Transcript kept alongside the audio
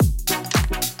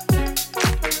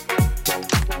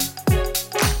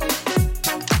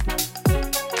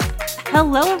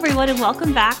Hello, everyone, and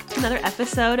welcome back to another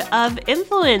episode of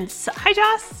Influence. Hi,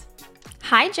 Joss.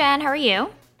 Hi, Jen. How are you?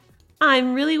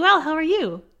 I'm really well. How are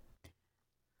you?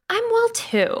 I'm well,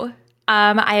 too.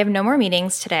 I have no more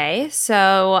meetings today,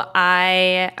 so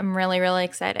I am really, really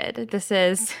excited.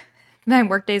 My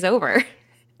workday's over.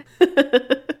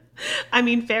 I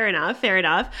mean, fair enough, fair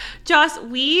enough. Joss,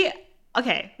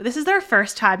 this is our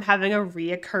first time having a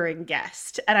reoccurring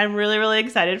guest, and I'm really, really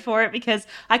excited for it because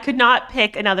I could not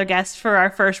pick another guest for our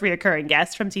first reoccurring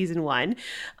guest from season one.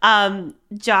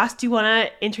 Joss, do you want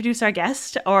to introduce our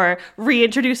guest or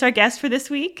reintroduce our guest for this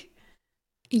week?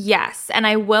 Yes, and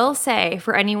I will say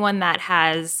for anyone that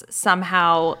has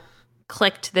somehow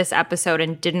clicked this episode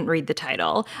and didn't read the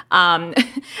title,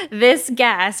 this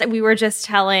guest, we were just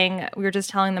telling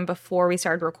them before we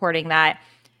started recording that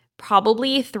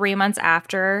probably 3 months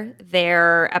after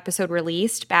their episode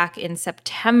released back in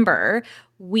September,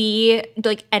 we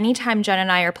anytime Jen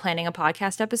and I are planning a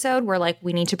podcast episode, we're like,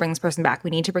 we need to bring this person back. We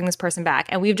need to bring this person back.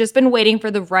 And we've just been waiting for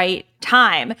the right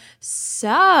time.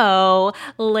 So,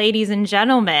 ladies and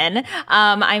gentlemen,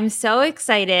 I'm so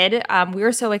excited.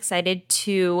 We're so excited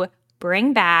to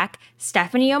bring back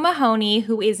Stephanie O'Mahony,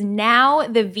 who is now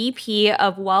the VP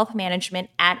of Wealth Management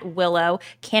at Willow,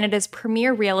 Canada's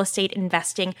premier real estate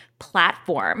investing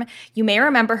platform. You may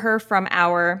remember her from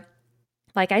our,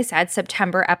 like I said,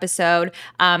 September episode,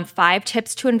 5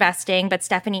 tips to investing. But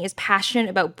Stephanie is passionate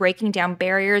about breaking down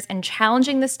barriers and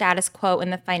challenging the status quo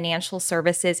in the financial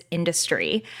services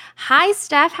industry. Hi,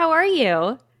 Steph. How are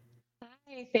you?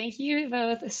 Thank you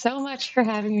both so much for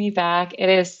having me back. It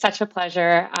is such a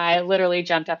pleasure. I literally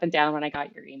jumped up and down when I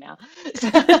got your email.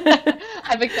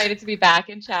 I'm excited to be back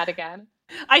and chat again.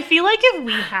 I feel like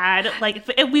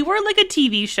if we were like a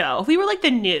TV show, if we were like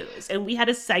the news and we had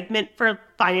a segment for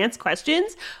finance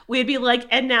questions, we'd be like,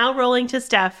 and now rolling to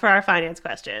Steph for our finance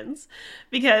questions,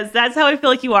 because that's how I feel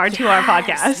like you are to our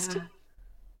podcast.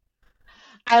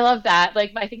 I love that.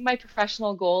 I think my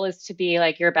professional goal is to be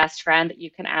like your best friend that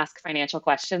you can ask financial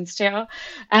questions to.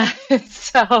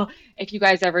 So if you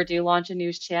guys ever do launch a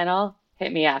news channel,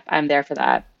 hit me up. I'm there for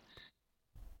that.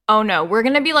 Oh no, we're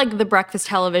going to be like the breakfast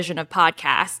television of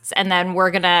podcasts, and then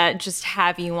we're going to just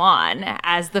have you on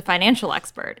as the financial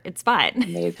expert. It's fine.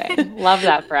 Amazing. Love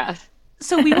that for us.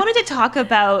 So we wanted to talk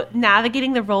about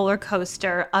navigating the roller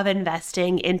coaster of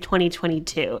investing in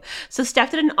 2022. So Steph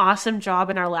did an awesome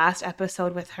job in our last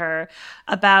episode with her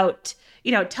about,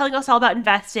 telling us all about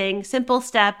investing, simple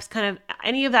steps, kind of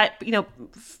any of that,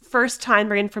 first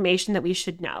timer information that we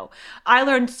should know. I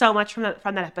learned so much from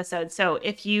that episode. So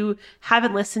if you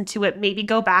haven't listened to it, maybe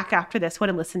go back after this one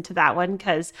and listen to that one,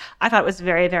 because I thought it was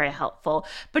very, very helpful.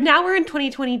 But now we're in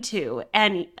 2022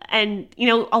 and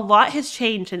a lot has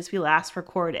changed since we last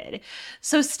recorded.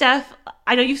 So Steph,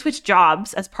 I know you switched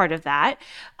jobs as part of that.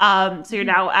 So you're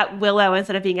now at Willow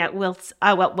instead of being at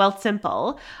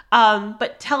Wealthsimple.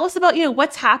 But tell us about,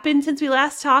 what's happened since we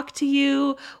last talked to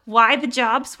you, why the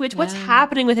job switch, what's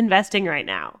happening with investing right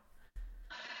now?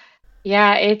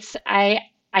 Yeah, I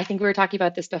think we were talking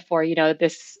about this before,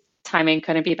 this timing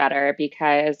couldn't be better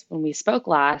because when we spoke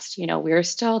last,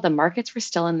 the markets were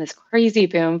still in this crazy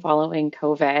boom following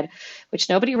COVID, which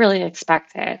nobody really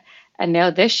expected. And now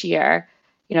this year,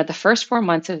 the first 4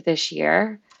 months of this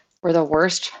year were the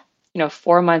worst,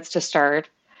 4 months to start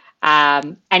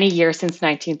any year since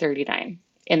 1939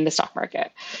 in the stock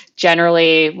market.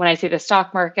 Generally, when I say the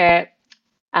stock market,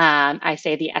 I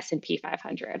say the S&P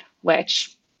 500,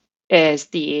 which is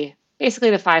basically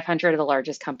the 500 of the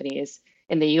largest companies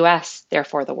in the US,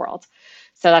 therefore the world.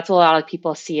 So that's what a lot of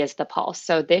people see as the pulse.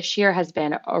 So this year has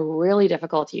been a really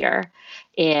difficult year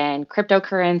in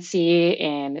cryptocurrency,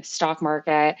 in stock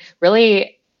market,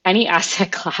 really any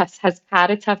asset class has had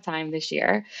a tough time this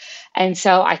year. And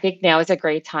so I think now is a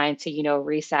great time to,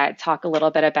 reset, talk a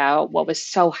little bit about what was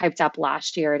so hyped up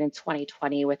last year and in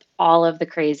 2020 with all of the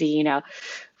crazy,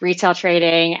 retail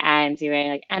trading and doing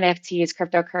like NFTs,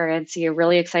 cryptocurrency, a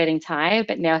really exciting time.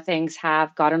 But now things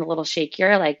have gotten a little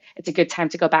shakier. Like it's a good time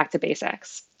to go back to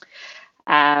basics.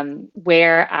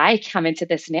 Where I come into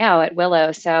this now at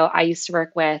Willow. So I used to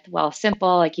work with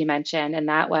Wealthsimple, like you mentioned, and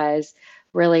that was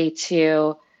really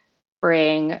to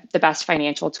bring the best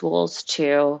financial tools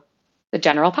to the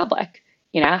general public.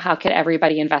 How could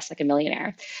everybody invest like a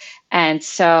millionaire? And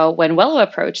so when Willow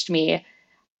approached me,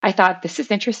 I thought this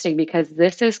is interesting because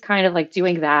this is kind of like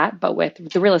doing that, but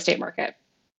with the real estate market.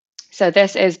 So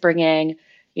this is bringing,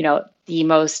 the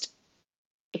most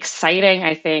exciting,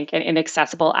 I think, and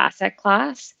inaccessible asset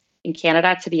class in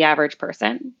Canada to the average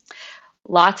person.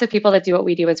 Lots of people that do what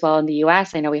we do as well in the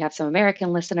US. I know we have some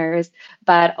American listeners,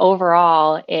 but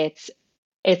overall, it's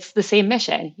it's the same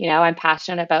mission. I'm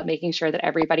passionate about making sure that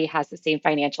everybody has the same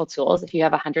financial tools if you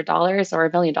have $100 or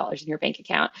 $1 million in your bank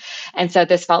account. And so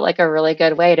this felt like a really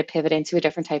good way to pivot into a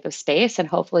different type of space and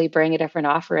hopefully bring a different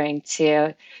offering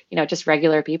to, just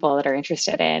regular people that are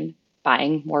interested in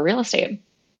buying more real estate.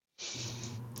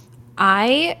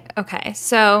 Okay,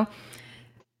 so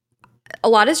a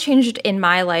lot has changed in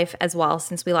my life as well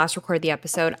since we last recorded the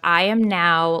episode. I am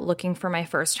now looking for my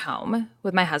first home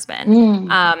with my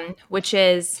husband, which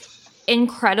is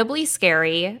incredibly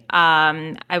scary.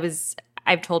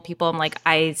 I've told people, I'm like,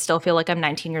 I still feel like I'm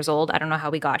 19 years old. I don't know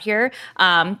how we got here,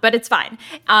 but it's fine.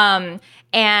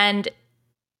 And,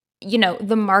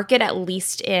 the market, at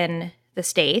least in the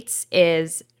States,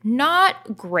 is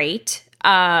not great.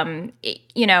 I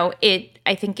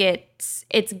think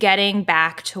it's getting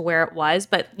back to where it was,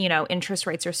 but interest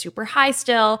rates are super high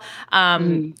still.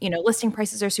 Listing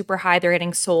prices are super high. They're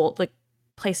getting sold, like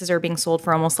places are being sold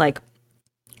for almost like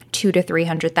 200,000 to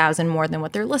 300,000 more than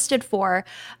what they're listed for.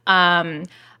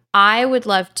 I would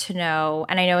love to know,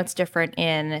 and I know it's different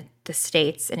in the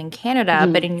States and in Canada,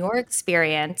 but in your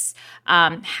experience,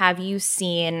 have you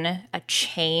seen a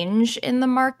change in the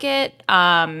market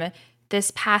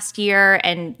this past year?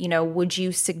 And, would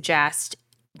you suggest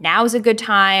now's a good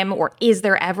time, or is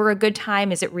there ever a good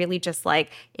time? Is it really just like,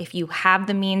 if you have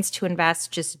the means to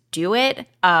invest, just do it?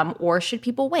 Or should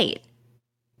people wait?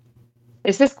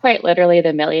 This is quite literally the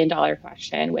 $1 million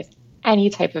question with any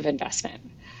type of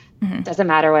investment. Doesn't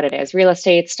matter what it is, real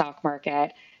estate, stock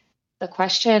market. The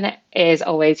question is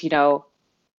always,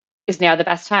 is now the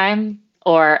best time,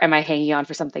 or am I hanging on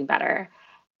for something better?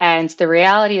 And the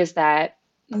reality is that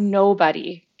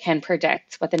nobody can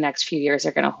predict what the next few years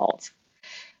are going to hold.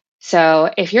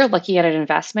 So if you're looking at an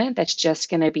investment that's just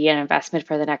going to be an investment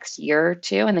for the next year or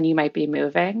two, and then you might be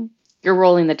moving, you're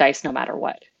rolling the dice no matter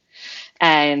what.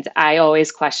 And I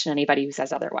always question anybody who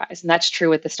says otherwise. And that's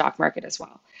true with the stock market as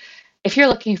well. If you're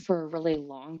looking for a really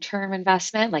long-term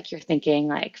investment, like you're thinking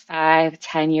like 5,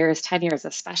 10 years, 10 years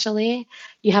especially,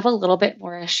 you have a little bit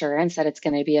more assurance that it's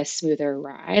going to be a smoother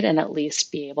ride and at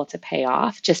least be able to pay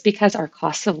off, just because our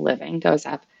cost of living goes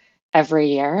up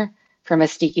every year from a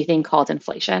sneaky thing called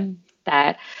inflation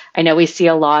that I know we see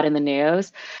a lot in the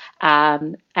news.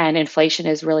 And inflation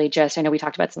is really just, I know we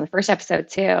talked about this in the first episode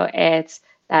too, it's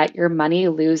that your money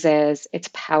loses its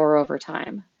power over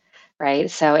time.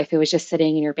 Right? So if it was just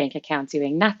sitting in your bank account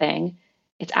doing nothing,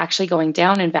 it's actually going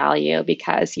down in value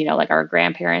because, like our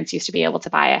grandparents used to be able to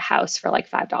buy a house for like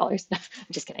 $5. I'm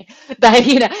just kidding. But,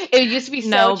 it used to be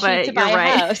so cheap to buy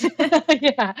a house.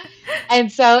 Yeah.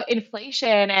 And so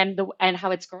inflation and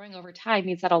how it's growing over time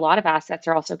means that a lot of assets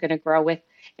are also going to grow with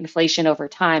inflation over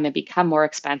time and become more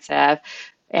expensive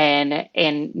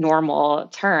in normal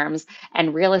terms.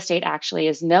 And real estate actually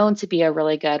is known to be a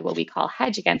really good, what we call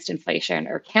hedge against inflation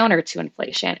or counter to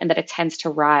inflation, and that it tends to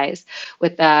rise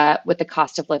with the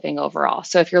cost of living overall.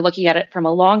 So if you're looking at it from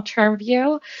a long-term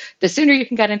view, the sooner you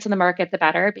can get into the market, the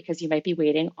better, because you might be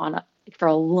waiting for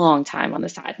a long time on the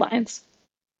sidelines.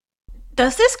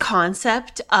 Does this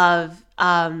concept of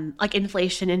like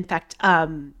inflation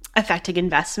affecting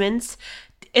investments,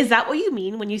 is that what you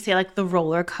mean when you say like the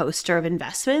roller coaster of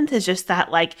investment? Is just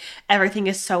that like everything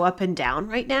is so up and down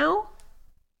right now?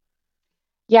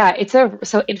 Yeah,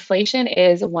 so inflation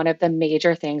is one of the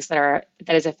major things that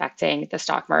is affecting the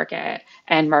stock market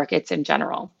and markets in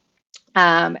general.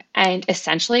 And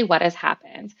essentially what has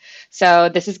happened. So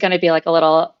this is going to be like a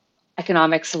little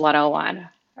economics 101. All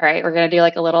right, we're going to do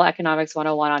like a little economics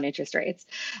 101 on interest rates.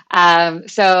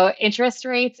 So interest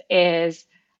rates is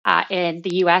in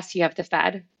the US, you have the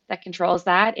Fed that controls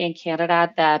that. In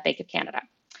Canada, the Bank of Canada.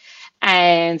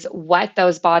 And what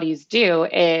those bodies do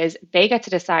is they get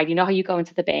to decide, how you go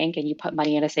into the bank and you put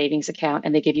money in a savings account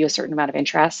and they give you a certain amount of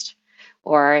interest.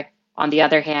 Or on the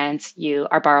other hand, you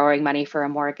are borrowing money for a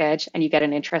mortgage and you get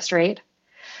an interest rate.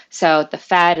 So the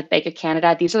Fed, Bank of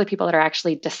Canada, these are the people that are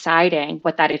actually deciding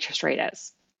what that interest rate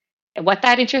is. And what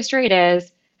that interest rate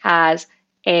is has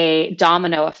a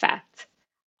domino effect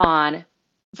on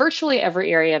virtually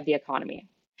every area of the economy.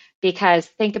 Because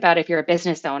think about if you're a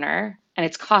business owner and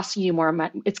it's costing you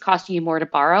more to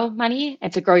borrow money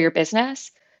and to grow your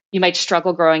business, you might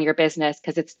struggle growing your business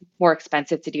because it's more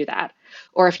expensive to do that.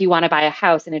 Or if you want to buy a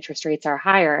house and interest rates are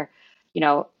higher,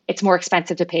 it's more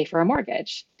expensive to pay for a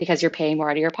mortgage because you're paying more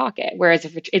out of your pocket. Whereas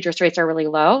if interest rates are really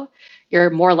low, you're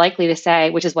more likely to say,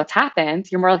 which is what's happened,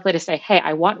 you're more likely to say, hey,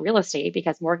 I want real estate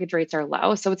because mortgage rates are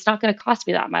low. So it's not going to cost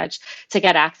me that much to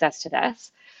get access to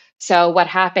this. So what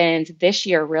happened this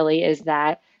year really is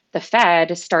that the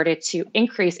Fed started to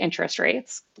increase interest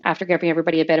rates after giving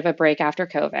everybody a bit of a break after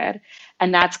COVID.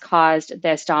 And that's caused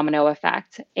this domino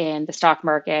effect in the stock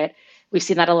market. We've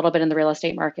seen that a little bit in the real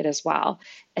estate market as well.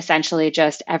 Essentially,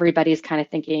 just everybody's kind of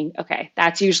thinking, okay,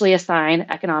 that's usually a sign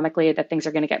economically that things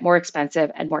are going to get more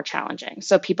expensive and more challenging.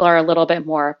 So people are a little bit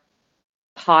more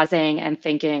pausing and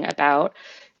thinking about,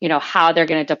 how they're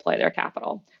going to deploy their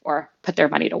capital or put their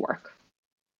money to work.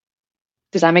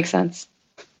 Does that make sense?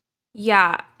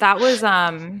 Yeah, that was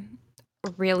a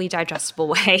really digestible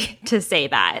way to say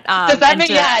that. Does that make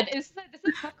this is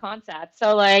a tough concept.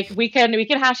 So we can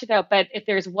hash it out. But if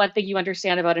there's one thing you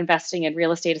understand about investing in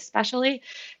real estate, especially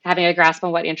having a grasp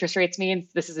on what interest rates means,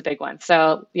 this is a big one.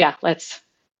 So yeah, let's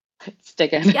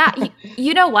dig in. Yeah,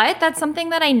 you know what? That's something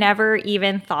that I never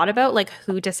even thought about. Like,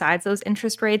 who decides those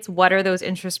interest rates? What are those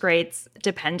interest rates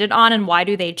dependent on, and why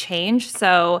do they change?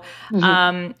 So,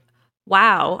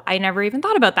 wow, I never even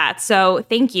thought about that. So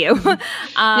thank you.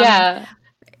 Yeah.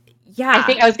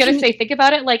 I was going to say, think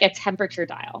about it like a temperature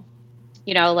dial.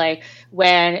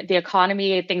 When the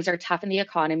economy, things are tough in the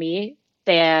economy,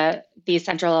 these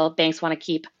central banks want to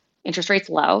keep interest rates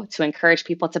low to encourage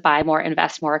people to buy more,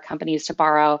 invest more, companies to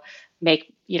borrow,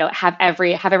 make, have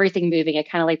everything moving. It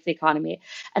kind of lights the economy.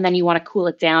 And then you want to cool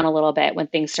it down a little bit when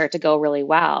things start to go really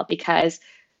well, because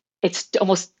it's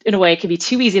almost, in a way, it can be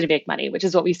too easy to make money, which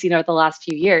is what we've seen over the last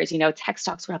few years. Tech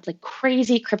stocks went up like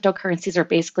crazy. Cryptocurrencies are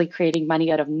basically creating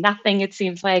money out of nothing, it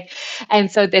seems like.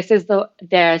 And so this is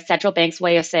the central bank's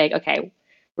way of saying, okay,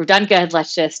 we're done good.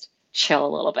 Let's just chill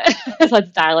a little bit.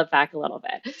 Let's dial it back a little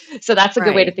bit. So that's a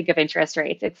good way to think of interest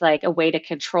rates. It's like a way to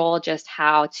control just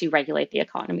how to regulate the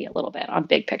economy a little bit on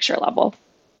big picture level.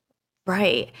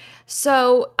 Right.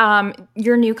 So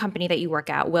your new company that you work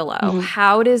at, Willow,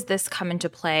 how does this come into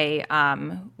play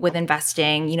with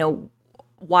investing?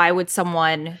 Why would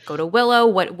someone go to Willow?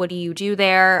 What do you do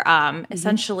there?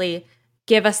 Essentially,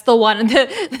 give us the Willow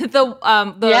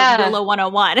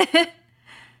 101.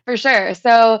 For sure.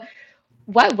 So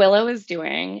what Willow is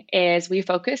doing is we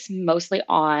focus mostly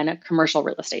on commercial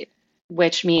real estate,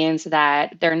 which means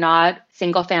that they're not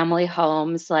single family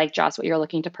homes like just what you're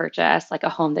looking to purchase, like a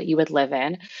home that you would live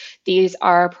in. These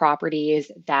are properties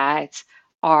that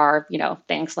are,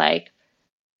 things like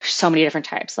so many different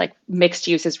types. Like mixed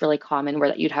use is really common,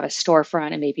 where you'd have a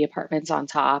storefront and maybe apartments on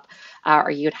top, or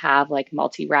you'd have like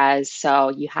multi-res. So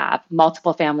you have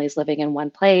multiple families living in one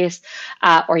place,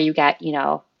 or you get,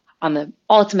 on the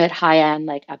ultimate high end,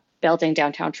 like a building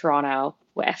downtown Toronto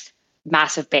with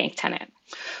massive bank tenant,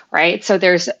 right? So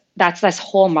that's this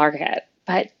whole market,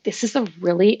 but this is a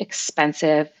really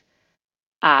expensive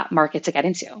market to get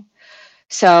into.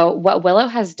 So what Willow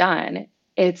has done,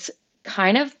 it's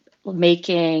kind of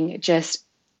making just,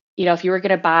 if you were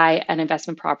going to buy an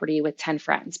investment property with 10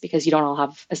 friends because you don't all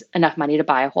have enough money to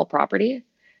buy a whole property,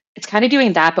 it's kind of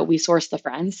doing that, but we source the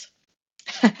friends.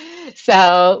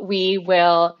 So we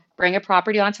will bring a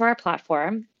property onto our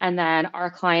platform, and then our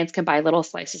clients can buy little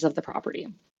slices of the property.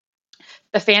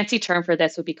 The fancy term for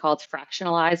this would be called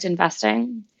fractionalized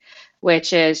investing,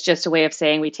 which is just a way of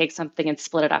saying we take something and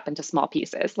split it up into small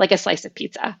pieces, like a slice of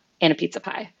pizza in a pizza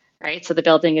pie, right? So the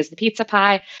building is the pizza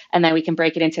pie, and then we can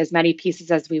break it into as many pieces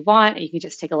as we want, and you can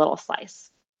just take a little slice.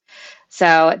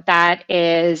 So that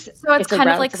is, it's kind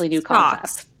a of relatively like new stocks,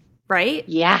 concept. Right?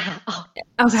 Yeah. Oh, okay.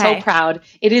 I'm so proud.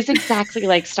 It is exactly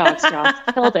like stocks, Josh.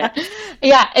 Killed it.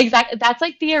 Yeah, exactly. That's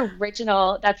like the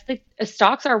original.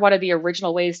 Stocks are one of the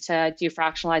original ways to do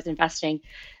fractionalized investing.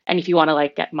 And if you want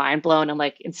to get mind blown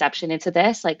and inception into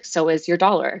this, so is your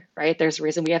dollar, right? There's a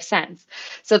reason we have cents.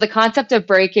 So the concept of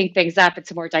breaking things up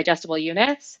into more digestible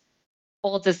units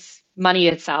holds as money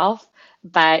itself.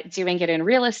 But doing it in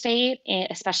real estate,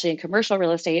 especially in commercial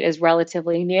real estate, is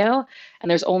relatively new.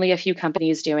 And there's only a few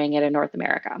companies doing it in North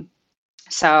America.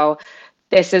 So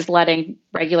this is letting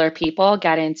regular people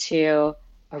get into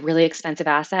a really expensive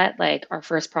asset. Like our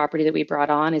first property that we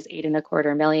brought on is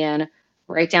 $8.25 million,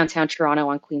 right downtown Toronto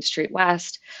on Queen Street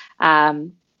West.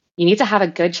 You need to have a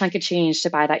good chunk of change to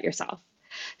buy that yourself.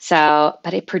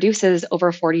 But it produces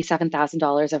over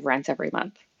 $47,000 of rent every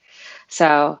month.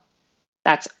 So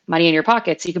that's money in your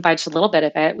pocket. So you can buy just a little bit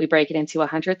of it. We break it into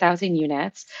 100,000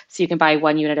 units. So you can buy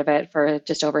one unit of it for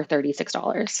just over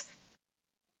 $36.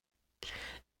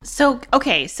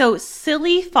 So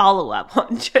silly follow-up.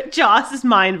 Joss is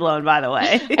mind blown, by the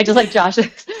way. I just like Josh's.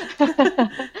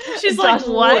 She's Josh,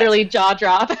 what? Literally jaw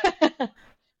drop.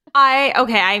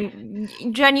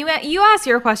 Jen, you ask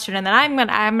your question, and then I'm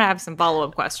gonna have some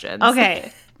follow-up questions.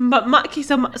 Okay. But okay,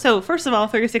 so first of all,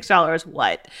 $36,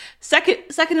 what?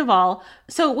 Second of all,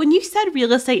 so when you said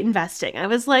real estate investing, I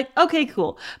was like, okay,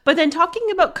 cool. But then talking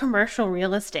about commercial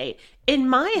real estate, in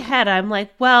my head, I'm like,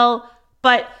 well,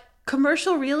 but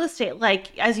commercial real estate,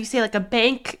 like as you say, like a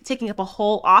bank taking up a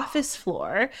whole office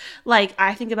floor, like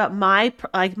I think about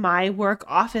my work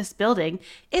office building,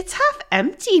 it's half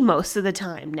empty most of the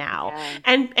time now.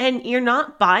 Yeah. And you're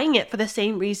not buying it for the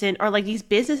same reason, or like these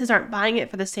businesses aren't buying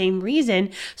it for the same reason.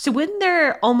 So wouldn't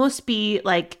there almost be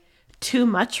like too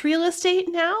much real estate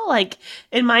now? Like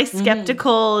in my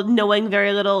skeptical, knowing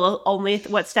very little, only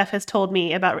what Steph has told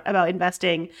me about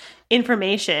investing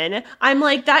information, I'm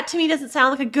like, that to me doesn't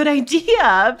sound like a good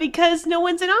idea because no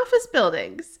one's in office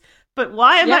buildings. But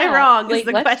why am I wrong is like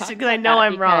the let's question, talk because I about know that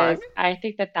I'm wrong. because I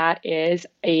think that that is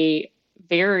a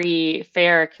very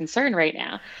fair concern right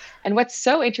now. And what's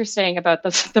so interesting about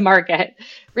the market,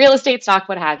 real estate, stock,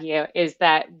 what have you, is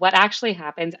that what actually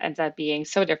happens ends up being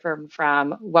so different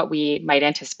from what we might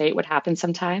anticipate would happen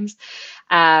sometimes.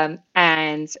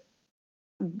 And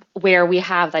where we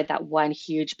have like that one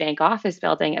huge bank office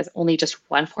building as only just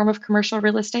one form of commercial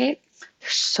real estate,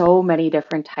 there's so many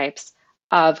different types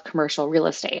of commercial real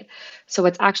estate. So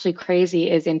what's actually crazy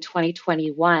is in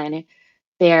 2021,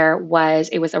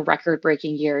 it was a record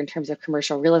breaking year in terms of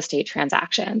commercial real estate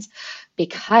transactions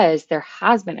because there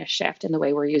has been a shift in the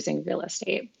way we're using real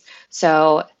estate.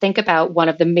 So think about one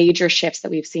of the major shifts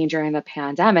that we've seen during the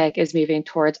pandemic is moving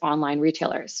towards online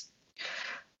retailers.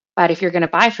 But if you're going to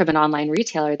buy from an online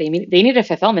retailer, they need a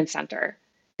fulfillment center.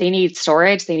 They need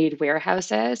storage, they need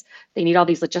warehouses, they need all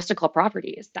these logistical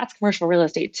properties. That's commercial real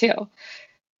estate too.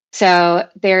 So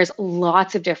there's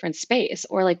lots of different space.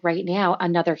 Or like right now,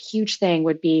 another huge thing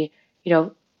would be, you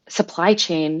know, supply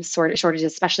chain shortages,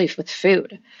 especially with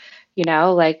food,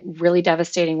 like really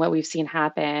devastating what we've seen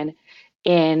happen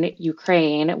in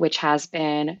Ukraine, which has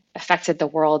been affected the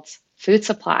world's food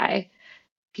supply.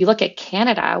 If you look at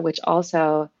Canada, which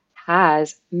also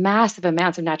has massive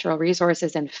amounts of natural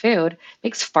resources and food,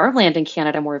 makes farmland in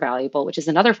Canada more valuable, which is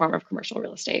another form of commercial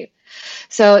real estate.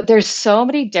 So there's so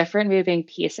many different moving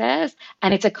pieces,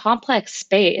 and it's a complex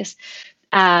space.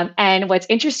 And what's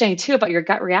interesting too about your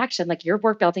gut reaction, like your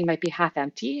work building might be half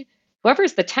empty.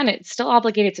 Whoever's the tenant is still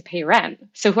obligated to pay rent.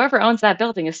 So whoever owns that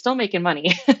building is still making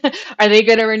money. Are they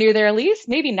going to renew their lease?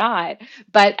 Maybe not.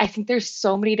 But I think there's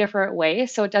so many different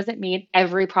ways. So it doesn't mean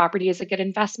every property is a good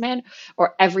investment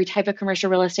or every type of commercial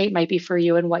real estate might be for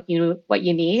you and what you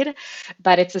need.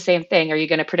 But it's the same thing. Are you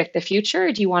going to predict the future?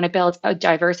 Or do you want to build a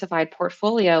diversified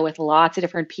portfolio with lots of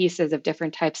different pieces of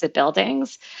different types of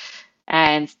buildings?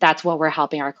 And that's what we're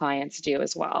helping our clients do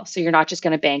as well. So you're not just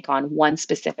going to bank on one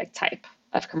specific type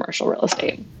of commercial real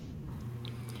estate.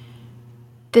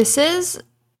 This is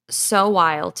so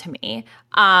wild to me.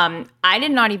 I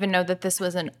did not even know that this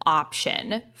was an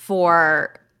option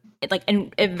for like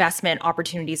investment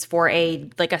opportunities for a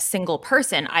single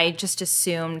person. I just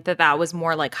assumed that was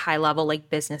more like high level, like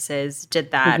businesses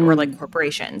did that or like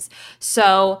corporations.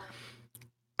 So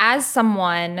as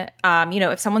someone,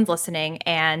 if someone's listening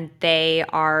and they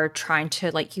are trying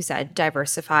to, like you said,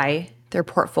 diversify their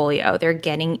portfolio, they're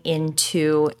getting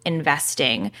into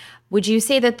investing, would you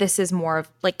say that this is more of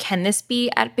like, can this be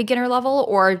at beginner level?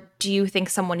 Or do you think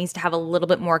someone needs to have a little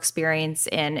bit more experience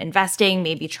in investing,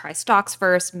 maybe try stocks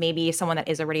first, maybe someone that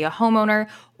is already a homeowner?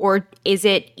 Or is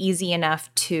it easy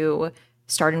enough to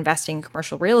start investing in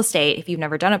commercial real estate if you've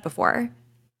never done it before?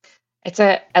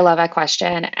 I love that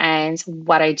question. And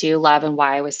what I do love and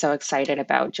why I was so excited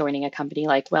about joining a company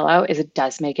like Willow is it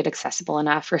does make it accessible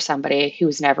enough for somebody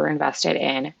who's never invested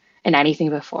in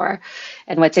anything before.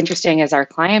 And what's interesting is our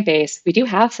client base, we do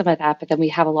have some of that, but then we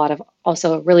have a lot of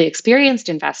also really experienced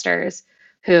investors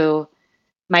who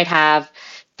might have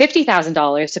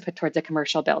 $50,000 to put towards a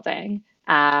commercial building,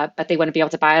 but they wouldn't be able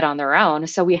to buy it on their own.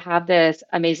 So we have this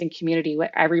amazing community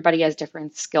where everybody has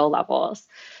different skill levels.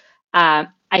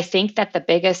 I think that the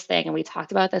biggest thing, and we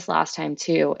talked about this last time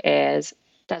too, is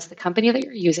does the company that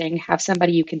you're using have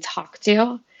somebody you can talk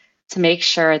to make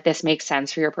sure this makes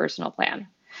sense for your personal plan?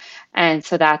 And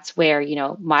so that's where,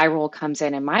 my role comes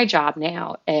in, and my job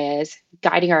now is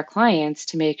guiding our clients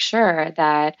to make sure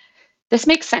that this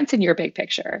makes sense in your big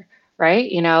picture, right?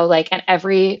 And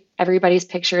everybody's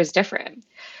picture is different.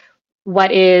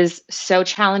 What is so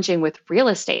challenging with real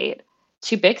estate,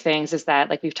 two big things is that,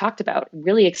 like we've talked about,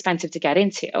 really expensive to get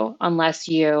into unless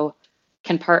you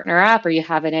can partner up or you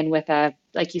have it in with a,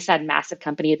 like you said, massive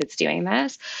company that's doing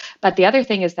this. But the other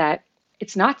thing is that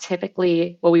it's not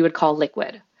typically what we would call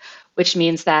liquid, which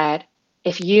means that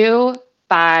if you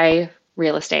buy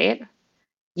real estate,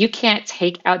 you can't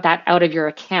take out of your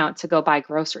account to go buy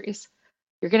groceries.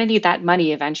 You're going to need that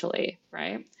money eventually,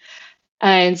 right?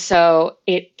 And so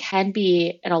it can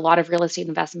be in a lot of real estate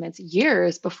investments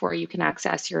years before you can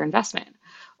access your investment.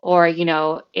 Or,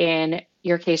 in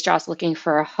your case, Josh, looking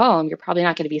for a home, you're probably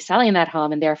not going to be selling that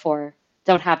home and therefore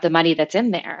don't have the money that's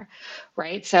in there,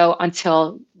 right? So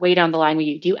until way down the line when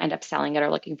you do end up selling it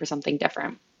or looking for something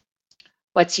different.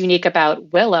 What's unique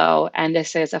about Willow, and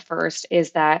this is a first,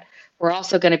 is that we're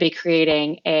also going to be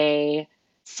creating a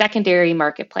secondary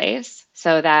marketplace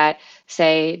so that,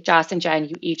 say, Joss and Jen,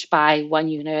 you each buy one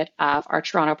unit of our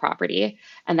Toronto property,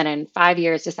 and then in 5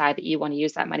 years decide that you want to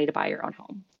use that money to buy your own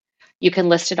home. You can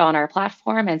list it on our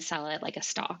platform and sell it like a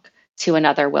stock to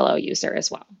another Willow user as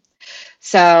well.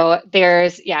 So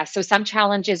so some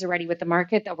challenges already with the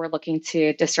market that we're looking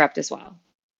to disrupt as well.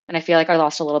 And I feel like I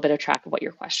lost a little bit of track of what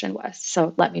your question was.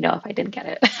 So let me know if I didn't get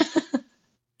it.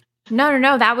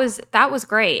 No. That was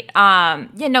great.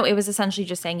 It was essentially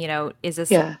just saying, is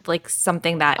this like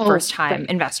something that first time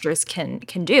investors can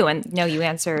do? And no, you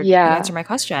answered my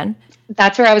question.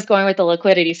 That's where I was going with the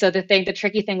liquidity. So the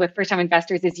tricky thing with first time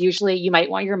investors is usually you might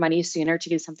want your money sooner to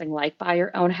do something like buy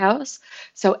your own house.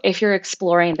 So if you're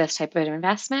exploring this type of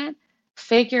investment,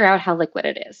 figure out how liquid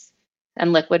it is.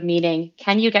 And liquid meaning,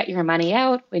 can you get your money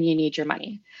out when you need your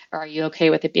money? Or are you okay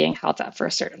with it being held up for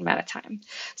a certain amount of time?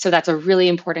 So that's a really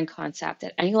important concept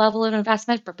at any level of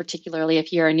investment, but particularly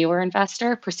if you're a newer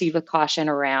investor, proceed with caution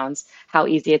around how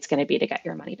easy it's going to be to get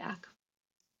your money back.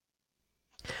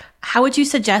 How would you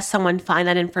suggest someone find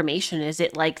that information? Is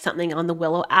it like something on the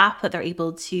Willow app that they're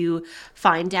able to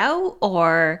find out?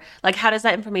 Or like, how does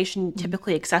that information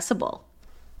typically accessible?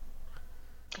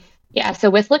 Yeah, so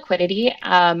with liquidity,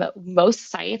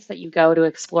 most sites that you go to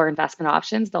explore investment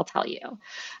options, they'll tell you.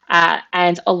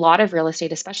 And a lot of real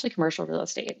estate, especially commercial real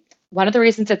estate, one of the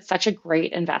reasons it's such a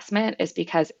great investment is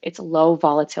because it's low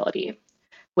volatility,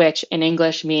 which in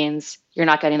English means you're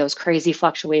not getting those crazy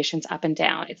fluctuations up and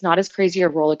down. It's not as crazy a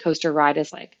roller coaster ride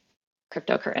as like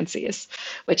cryptocurrencies,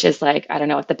 which is like, I don't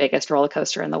know what the biggest roller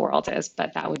coaster in the world is,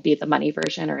 but that would be the money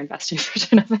version or investing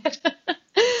version of it.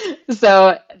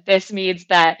 So this means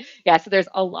that, so there's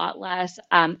a lot less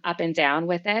up and down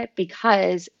with it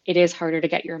because it is harder to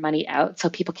get your money out. So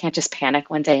people can't just panic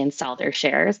one day and sell their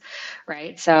shares,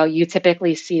 right? So you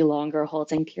typically see longer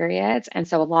holding periods. And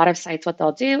so a lot of sites, what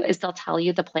they'll do is they'll tell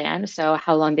you the plan. So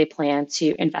how long they plan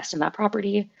to invest in that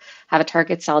property, have a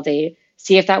target sell date,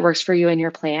 see if that works for you and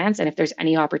your plans. And if there's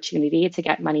any opportunity to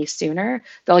get money sooner,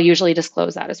 they'll usually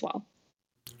disclose that as well.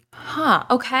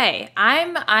 Okay.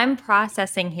 I'm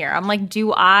processing here. I'm like,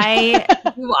 do I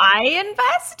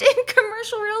invest in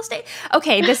commercial real estate?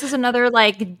 Okay, this is another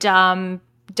like dumb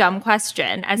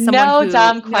question. As someone no who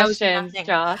dumb questions,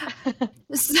 Josh.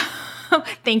 So,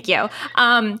 thank you.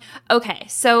 Okay,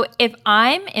 so if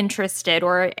I'm interested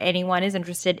or anyone is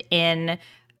interested in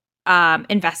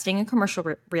investing in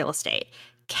commercial real estate,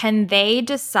 can they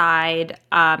decide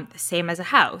the same as a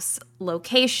house?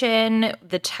 Location,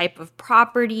 the type of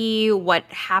property, what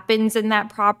happens in that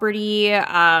property?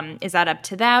 Is that up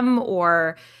to them?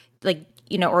 Or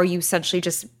or are you essentially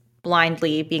just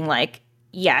blindly being like,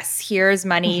 yes, here's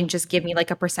money, just give me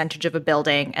like a percentage of a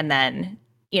building and then,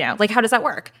 how does that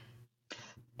work?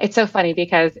 It's so funny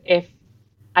because if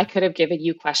I could have given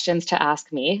you questions to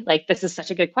ask me, like this is such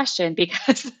a good question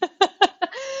because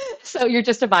so you're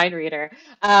just a mind reader.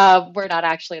 We're not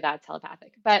actually that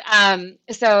telepathic. But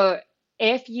so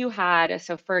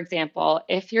for example,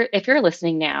 if you're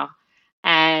listening now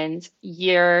and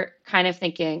you're kind of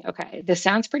thinking, okay, this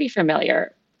sounds pretty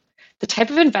familiar. The type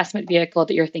of investment vehicle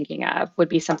that you're thinking of would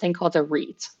be something called a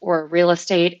REIT or Real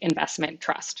Estate Investment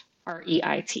Trust,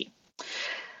 REIT.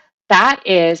 That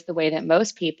is the way that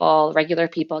most people, regular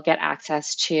people, get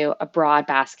access to a broad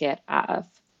basket of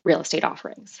real estate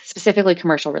offerings, specifically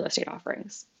commercial real estate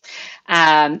offerings.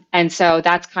 And so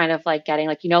that's kind of like getting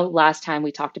last time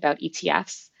we talked about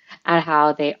ETFs and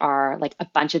how they are like a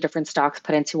bunch of different stocks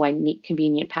put into one neat,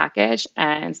 convenient package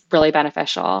and really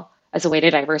beneficial as a way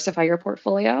to diversify your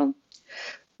portfolio.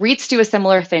 REITs do a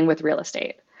similar thing with real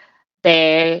estate.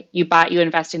 You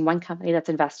invest in one company that's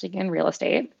investing in real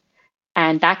estate,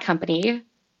 and that company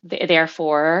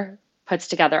therefore puts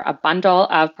together a bundle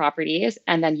of properties,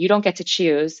 and then you don't get to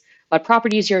choose what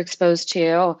properties you're exposed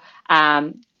to.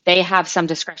 They have some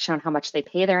discretion on how much they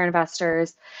pay their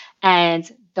investors, and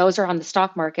those are on the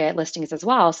stock market listings as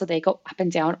well. So they go up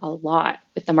and down a lot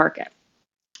with the market.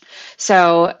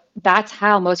 So that's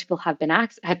how most people have been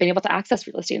able to access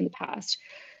real estate in the past.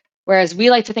 Whereas we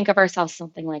like to think of ourselves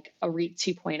something like a REIT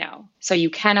 2.0. So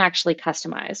you can actually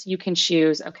customize. You can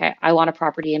choose, okay, I want a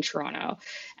property in Toronto.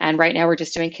 And right now we're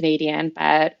just doing Canadian,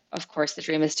 but of course the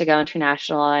dream is to go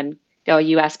international and go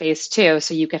US based too.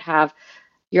 So you could have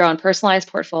your own personalized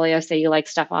portfolio. Say you like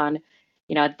stuff on,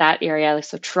 that area, like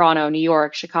so Toronto, New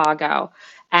York, Chicago,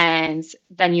 and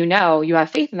then you have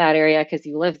faith in that area because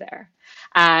you live there.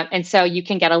 And so you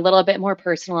can get a little bit more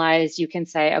personalized. You can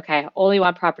say, okay, I only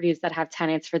want properties that have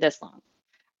tenants for this long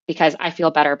because I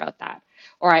feel better about that.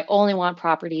 Or I only want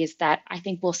properties that I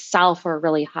think will sell for a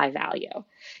really high value,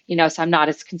 so I'm not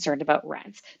as concerned about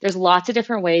rents. There's lots of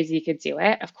different ways you could do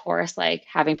it. Of course, like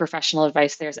having professional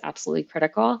advice there is absolutely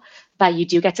critical, but you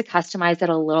do get to customize it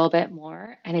a little bit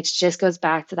more. And it just goes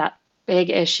back to that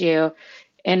big issue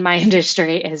in my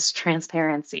industry is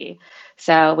transparency.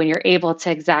 So when you're able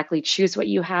to exactly choose what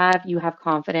you have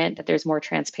confident that there's more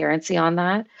transparency on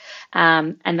that.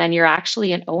 And then you're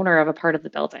actually an owner of a part of the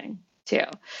building too,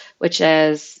 which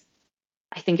is,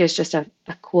 I think is just a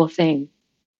cool thing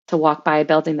to walk by a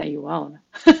building that you own.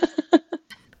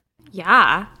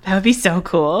 Yeah. That would be so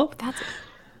cool.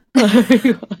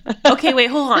 Okay, wait,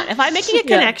 hold on. If I'm making a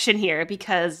connection here,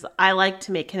 because I like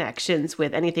to make connections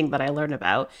with anything that I learn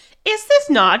about, is this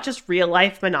not just real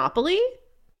life Monopoly?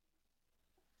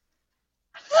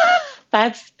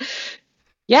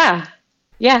 Yeah,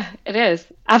 it is.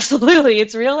 Absolutely.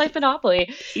 It's real life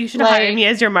Monopoly. You should hire me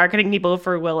as your marketing people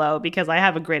for Willow because I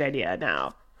have a great idea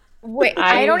now. Wait,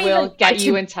 I don't will even get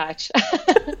you in touch.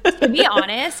 To be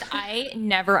honest, I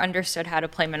never understood how to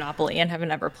play Monopoly and have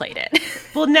never played it.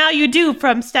 Well, now you do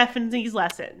from Stephanie's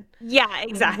lesson. Yeah,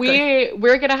 exactly.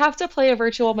 We're going to have to play a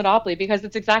virtual Monopoly because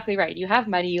it's exactly right. You have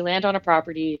money, you land on a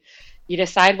property, you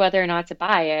decide whether or not to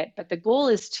buy it. But the goal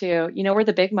is to, where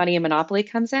the big money in Monopoly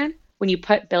comes in? When you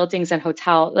put buildings and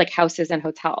houses and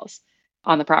hotels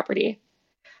on the property.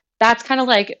 That's kind of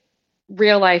like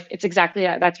real life. It's exactly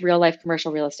that. That's real life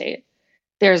commercial real estate.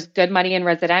 There's good money in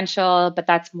residential, but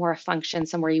that's more a function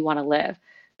somewhere you want to live.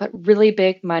 But really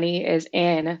big money is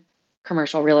in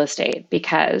commercial real estate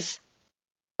because,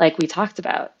 like we talked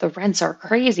about, the rents are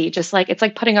crazy. Just like it's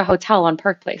like putting a hotel on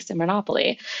Park Place in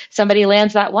Monopoly. Somebody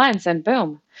lands that once and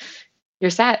boom,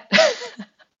 you're set.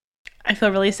 I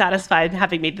feel really satisfied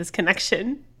having made this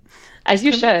connection. As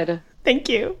you should. Thank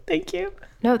you. Thank you.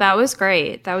 No, that was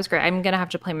great. That was great. I'm going to have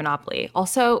to play Monopoly.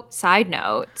 Also, side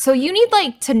note, so you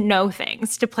need to know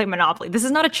things to play Monopoly. This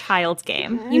is not a child's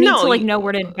game. You need to know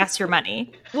where to invest your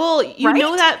money. Well, you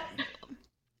know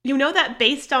that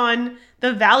based on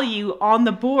the value on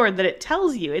the board that it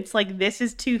tells you. It's like this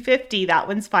is 250, that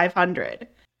one's 500.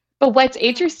 But what's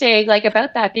interesting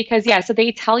about that, because so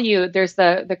they tell you there's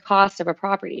the cost of a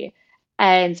property.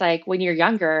 And when you're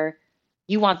younger,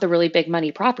 you want the really big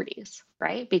money properties,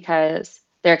 right? Because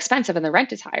they're expensive and the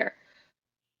rent is higher.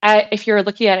 If you're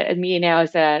looking at me now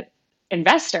as an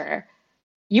investor,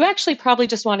 you actually probably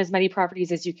just want as many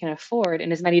properties as you can afford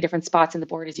in as many different spots in the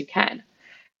board as you can,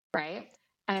 right?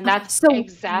 And that's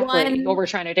exactly what we're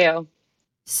trying to do.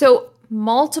 So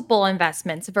multiple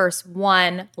investments versus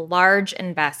one large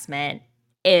investment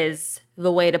is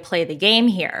the way to play the game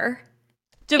here.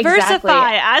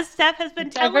 Diversify, as Steph has been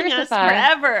telling us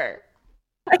forever.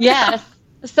 Yes.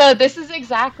 So this is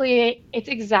exactly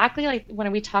like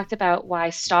when we talked about why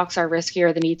stocks are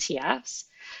riskier than ETFs,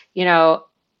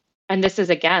 and this is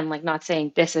again, not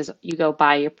saying this is, you go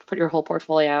put your whole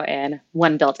portfolio in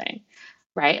one building,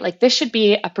 right? This should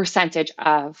be a percentage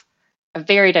of a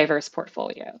very diverse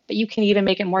portfolio, but you can even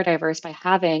make it more diverse by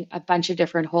having a bunch of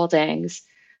different holdings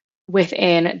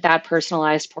within that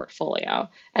personalized portfolio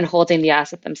and holding the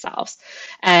asset themselves.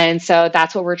 And so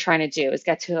that's what we're trying to do, is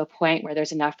get to a point where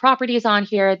there's enough properties on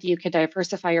here that you can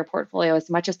diversify your portfolio as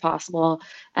much as possible.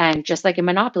 And just like in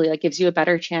Monopoly, that gives you a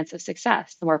better chance of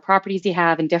success. The more properties you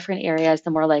have in different areas,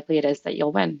 the more likely it is that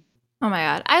you'll win. Oh my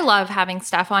God. I love having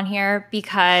Steph on here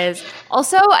because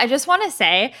also I just want to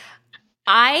say,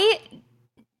 I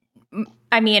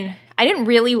mean, I didn't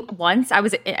really once. I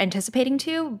was anticipating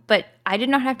to, but I did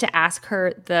not have to ask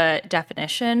her the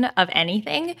definition of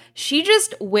anything. She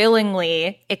just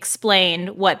willingly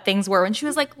explained what things were when she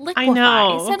was like,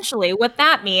 liquefy, essentially what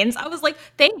that means. I was like,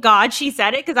 thank God she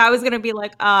said it, because I was going to be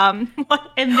like,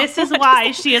 what? And this is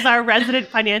why she is our resident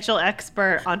financial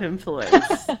expert on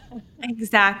influence.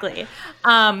 Exactly.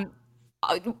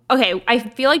 Okay, I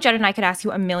feel like Jen and I could ask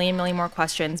you a million more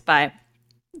questions, but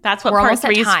that's what part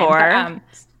 3 is for. But,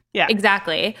 yeah,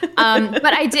 exactly.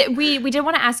 But we did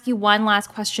want to ask you one last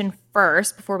question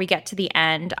first before we get to the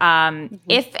end.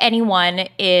 If anyone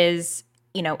is,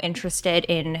 interested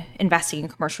in investing in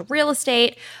commercial real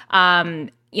estate,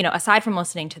 aside from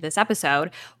listening to this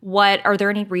episode, are there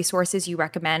any resources you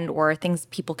recommend or things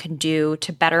people can do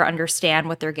to better understand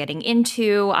what they're getting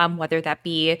into, whether that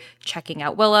be checking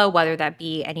out Willow, whether that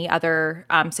be any other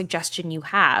suggestion you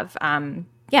have?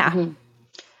 Yeah. Mm-hmm.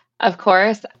 Of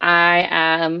course, I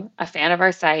am a fan of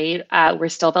our site. We're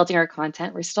still building our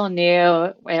content. We're still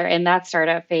new. We're in that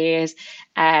startup phase,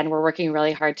 and we're working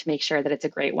really hard to make sure that it's a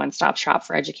great one-stop shop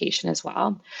for education as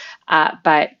well.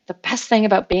 But the best thing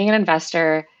about being an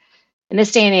investor in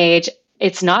this day and age,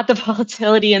 it's not the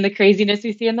volatility and the craziness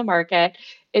we see in the market.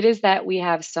 It is that we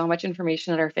have so much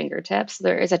information at our fingertips.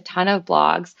 There is a ton of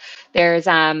blogs. There's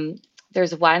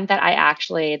one that I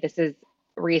actually, this is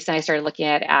recent, I started looking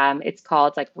at. It's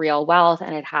called like Real Wealth,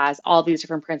 and it has all these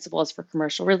different principles for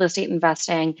commercial real estate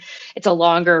investing. It's a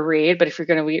longer read, but if you're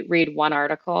going to read one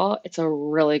article, it's a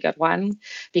really good one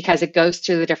because it goes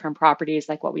through the different properties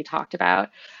like what we talked about.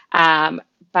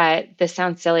 But this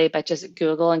sounds silly, but just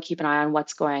Google and keep an eye on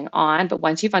what's going on. But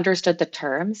once you've understood the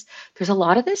terms, there's a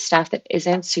lot of this stuff that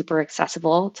isn't super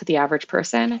accessible to the average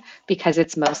person because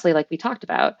it's mostly like we talked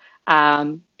about.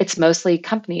 It's mostly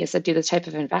companies that do this type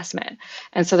of investment.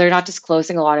 And so they're not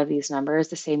disclosing a lot of these numbers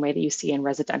the same way that you see in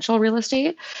residential real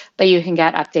estate, but you can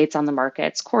get updates on the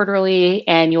markets quarterly,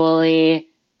 annually,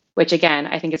 which again,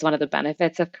 I think is one of the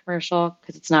benefits of commercial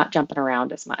because it's not jumping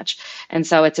around as much. And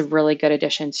so it's a really good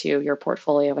addition to your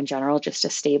portfolio in general, just to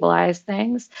stabilize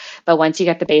things. But once you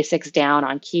get the basics down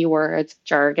on keywords,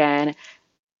 jargon,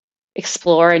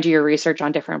 explore and do your research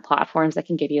on different platforms that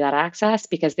can give you that access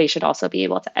because they should also be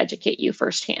able to educate you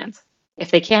firsthand.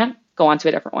 If they can't, go on to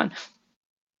a different one.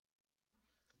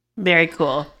 Very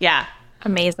cool. Yeah.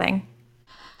 Amazing.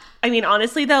 I mean,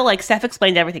 honestly, though, like Steph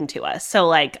explained everything to us. So,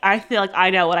 like, I feel like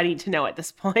I know what I need to know at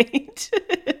this point.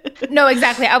 No,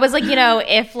 exactly. I was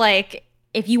like,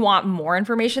 if you want more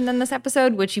information than this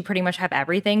episode, which you pretty much have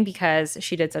everything because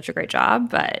she did such a great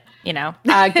job, but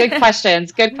Good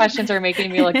questions. Good questions are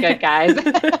making me look good, guys.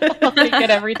 I'll take it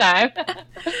every time.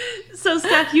 So,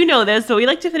 Steph, you know this, but we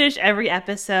like to finish every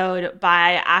episode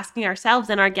by asking ourselves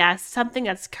and our guests something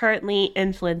that's currently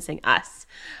influencing us.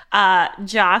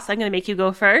 Joss, I'm going to make you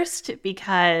go first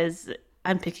because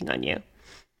I'm picking on you.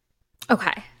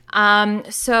 Okay.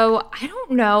 So I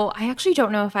don't know. I actually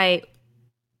don't know if I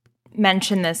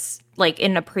mentioned this like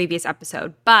in a previous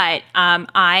episode, but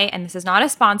and this is not a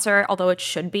sponsor, although it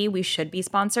should be. We should be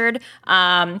sponsored.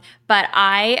 But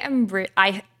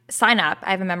I sign up.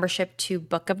 I have a membership to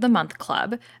Book of the Month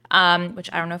Club, which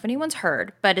I don't know if anyone's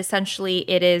heard, but essentially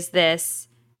it is this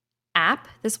app,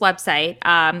 this website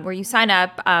where you sign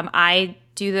up. I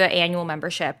do the annual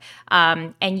membership,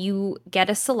 and you get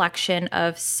a selection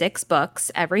of 6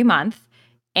 books every month,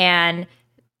 and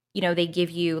they give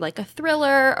you like a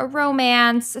thriller, a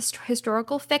romance, a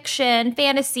historical fiction,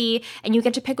 fantasy, and you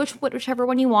get to pick whichever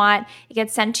one you want. It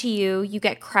gets sent to you. You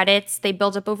get credits. They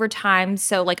build up over time.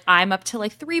 So like I'm up to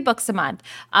like 3 books a month.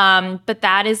 But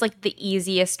that is like the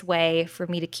easiest way for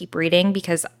me to keep reading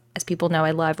because as people know,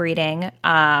 I love reading.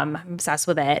 I'm obsessed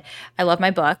with it. I love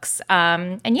my books.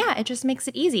 And yeah, it just makes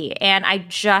it easy. And I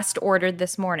just ordered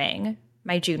this morning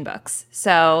my June books.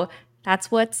 So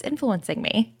that's what's influencing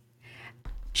me.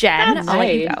 Jen, I'll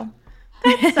let you go.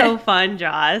 That's so fun,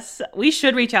 Joss. We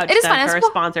should reach out to them for a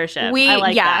sponsorship. I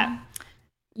like that.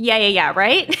 Yeah,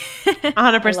 right? 100%.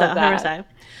 100%.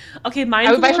 Okay, my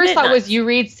first thought was you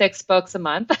read 6 books a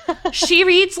month. She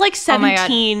reads like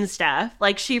 17 stuff.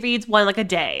 Like she reads one like a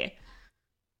day.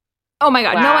 Oh my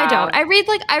God. Wow. No, I don't. I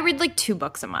read like 2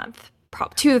 books a month.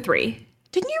 2 to 3.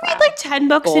 Didn't you read like 10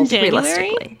 books in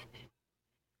January?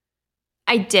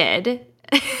 I did.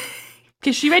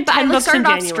 Because she read 10 books in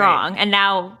January. Strong, and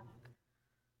now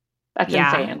that's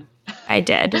insane. I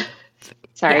did.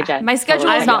 Sorry, Jen. My schedule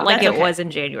is not like it was in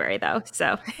January, though.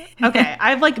 So okay,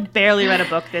 I've like barely read a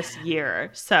book this year,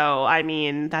 so I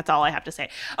mean that's all I have to say.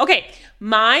 Okay,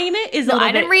 mine is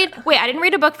I didn't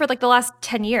read a book for like the last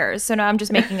 10 years, so now I'm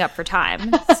just making up for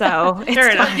time. So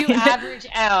it's fine. You average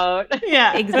out.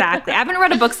 Yeah, exactly. I haven't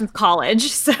read a book since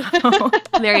college, so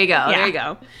there you go. Yeah. There you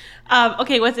go.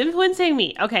 Okay, what's influencing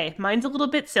me? Okay, mine's a little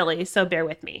bit silly, so bear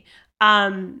with me.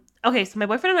 Okay, so my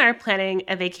boyfriend and I are planning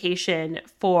a vacation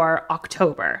for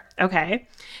October, okay?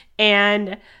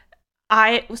 And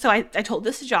I told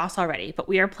this to Joss already, but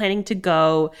we are planning to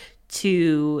go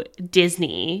to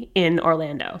Disney in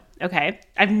Orlando, okay?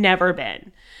 I've never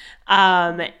been.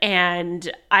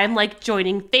 And I'm like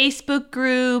joining Facebook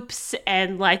groups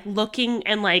and like looking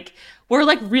and like we're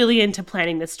like really into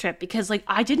planning this trip because like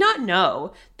I did not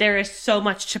know there is so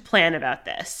much to plan about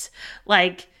this.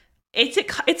 Like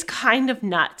it's kind of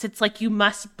nuts. It's like you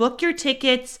must book your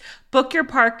tickets, book your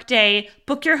park day,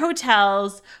 book your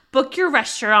hotels, book your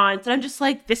restaurants. And I'm just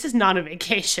like, this is not a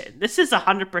vacation. This is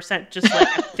 100% just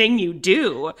like a thing you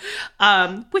do,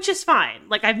 which is fine.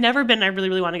 Like I've never been, I really,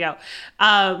 really want to go.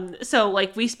 So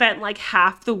like we spent like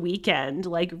half the weekend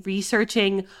like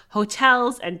researching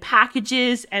hotels and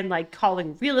packages and like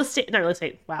calling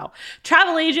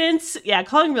travel agents. Yeah,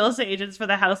 calling real estate agents for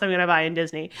the house I'm going to buy in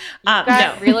Disney.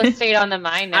 Got real estate on the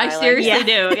mind now. I seriously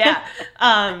do. Yeah.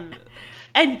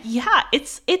 And yeah,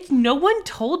 it's no one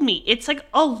told me. It's like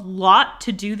a lot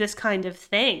to do this kind of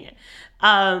thing.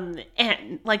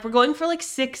 And like we're going for like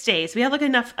 6 days. We have like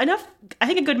enough, I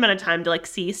think a good amount of time to like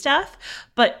see stuff.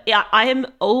 But yeah, I am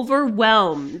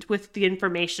overwhelmed with the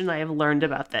information I have learned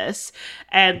about this.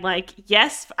 And like,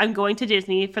 yes, I'm going to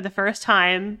Disney for the first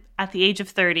time at the age of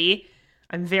 30.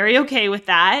 I'm very okay with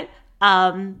that.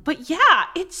 But yeah,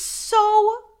 it's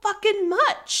so fucking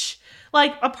much.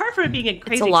 Like, apart from it being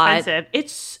crazy expensive,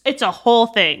 it's a whole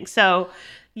thing. So,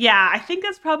 yeah, I think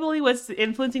that's probably what's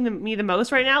influencing me the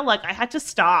most right now. Like, I had to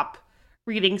stop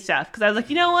reading stuff because I was like,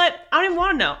 you know what? I don't even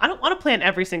want to know. I don't want to plan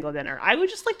every single dinner. I would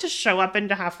just like to show up and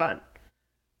to have fun.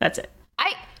 That's it.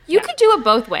 You could do it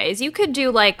both ways. You could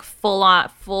do like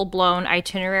full-blown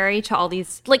itinerary to all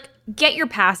these, like get your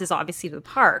passes obviously to the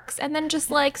parks and then just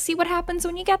like see what happens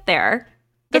when you get there.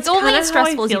 It's only as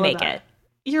stressful as you make it.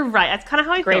 You're right. That's kind of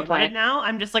how I feel about it now.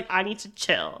 I'm just like, I need to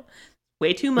chill.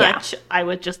 Way too much. Yeah. I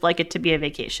would just like it to be a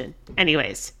vacation.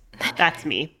 Anyways, that's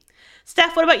me.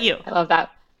 Steph, what about you? I love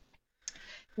that.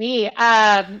 Me.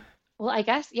 Well, I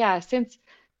guess, yeah, since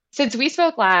we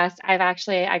spoke last, I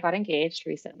got engaged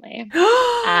recently.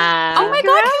 Oh my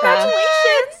God,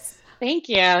 congratulations. Thank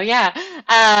you. Yeah.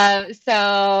 I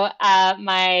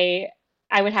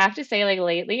would have to say like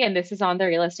lately, and this is on the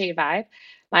real estate vibe,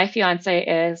 my fiance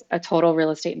is a total real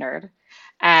estate nerd.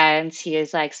 And he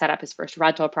is like set up his first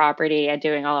rental property and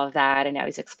doing all of that. And now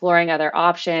he's exploring other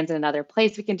options and another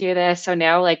place we can do this. So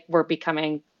now like we're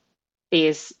becoming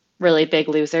these really big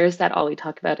losers that all we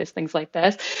talk about is things like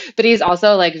this. But he's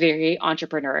also like very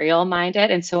entrepreneurial minded.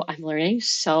 And so I'm learning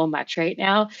so much right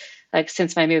now, like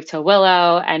since my move to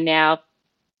Willow. And now,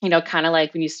 you know, kind of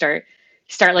like when you start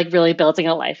like really building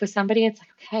a life with somebody, it's like,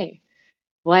 okay,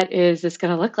 what is this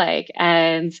going to look like?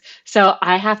 And so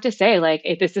I have to say, like,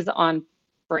 this is on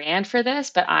brand for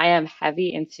this, but I am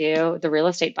heavy into the real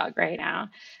estate bug right now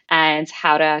and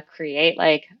how to create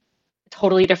like a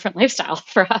totally different lifestyle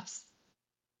for us.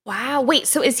 Wow. Wait,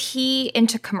 so is he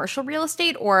into commercial real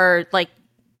estate or like,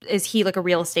 is he like a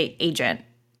real estate agent?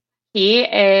 He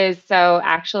is. So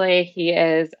actually, he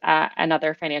is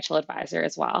another financial advisor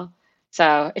as well.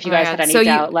 So if you guys had any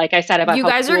doubt, like I said about you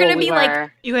guys are going to be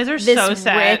like, you guys are this so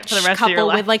sad rich for the rest couple of your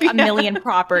life. with like a million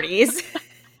properties.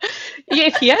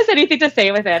 If he has anything to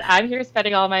say with it, I'm here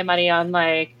spending all my money on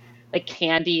like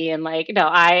candy and like no,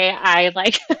 I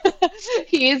like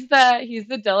he's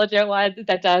the diligent one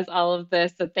that does all of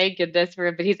this. So thank goodness for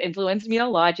him. But he's influenced me a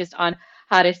lot just on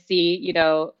how to see, you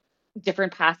know,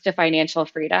 different paths to financial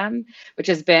freedom, which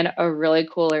has been a really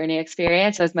cool learning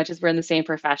experience. So as much as we're in the same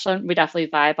profession, we definitely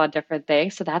vibe on different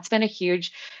things. So that's been a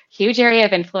huge area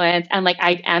of influence. And like,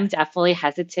 I am definitely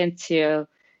hesitant to,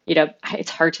 you know,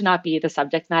 it's hard to not be the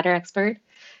subject matter expert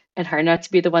and hard not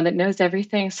to be the one that knows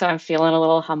everything. So I'm feeling a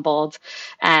little humbled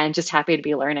and just happy to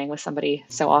be learning with somebody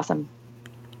so awesome.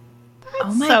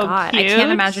 Oh my God. Cute. I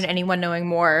can't imagine anyone knowing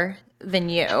more than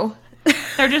you.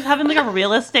 They're just having like a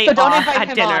real estate off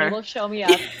at dinner. We'll show me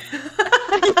up.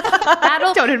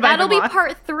 That'll be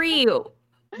part 3.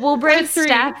 We'll bring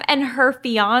Steph and her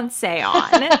fiance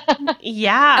on.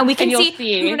 Yeah. And we can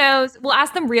see who knows. We'll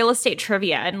ask them real estate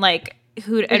trivia and like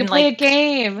who and play like a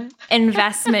game.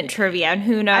 Investment trivia and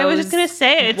who knows. I was just gonna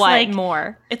say it's what like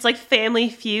more. It's like Family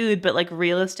Feud, but like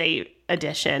real estate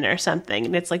edition or something.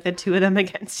 And it's like the two of them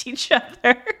against each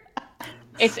other.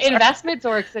 It's Investment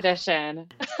Dorks edition.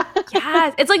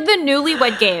 Yes, it's like the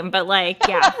Newlywed Game, but like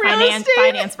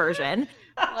finance version.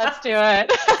 Let's do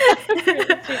it.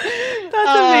 That's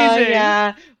amazing.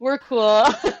 Yeah, we're cool.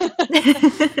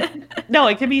 No,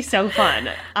 it could be so fun.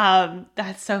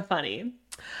 That's so funny.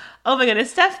 Oh my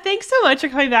goodness, Steph, thanks so much for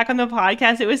coming back on the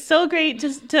podcast. It was so great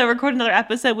just to record another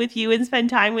episode with you and spend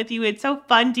time with you. It's so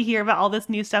fun to hear about all this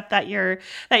new stuff that you're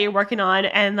working on.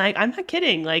 And like, I'm not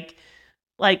kidding. Like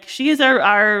she is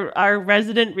our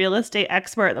resident real estate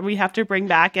expert that we have to bring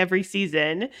back every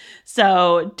season.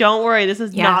 So don't worry, this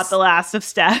is not the last of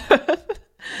Steph.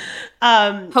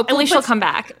 Hopefully she'll come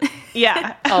back.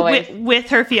 Yeah, always with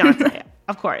her fiance,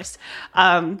 of course.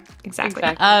 Exactly.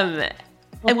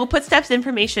 And we'll put Steph's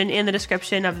information in the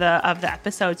description of the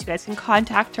episode, so you guys can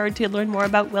contact her to learn more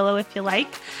about Willow if you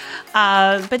like.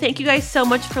 But thank you guys so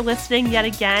much for listening yet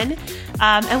again.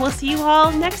 And we'll see you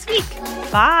all next week.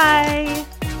 Bye.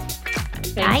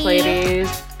 Thanks, Bye. ladies.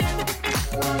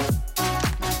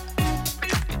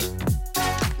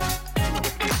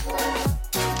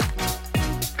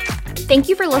 Thank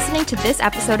you for listening to this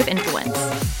episode of Influence.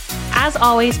 As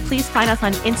always, please find us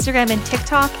on Instagram and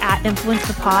TikTok at Influence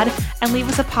the Pod and leave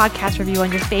us a podcast review on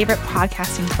your favorite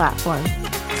podcasting platform.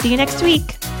 See you next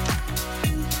week.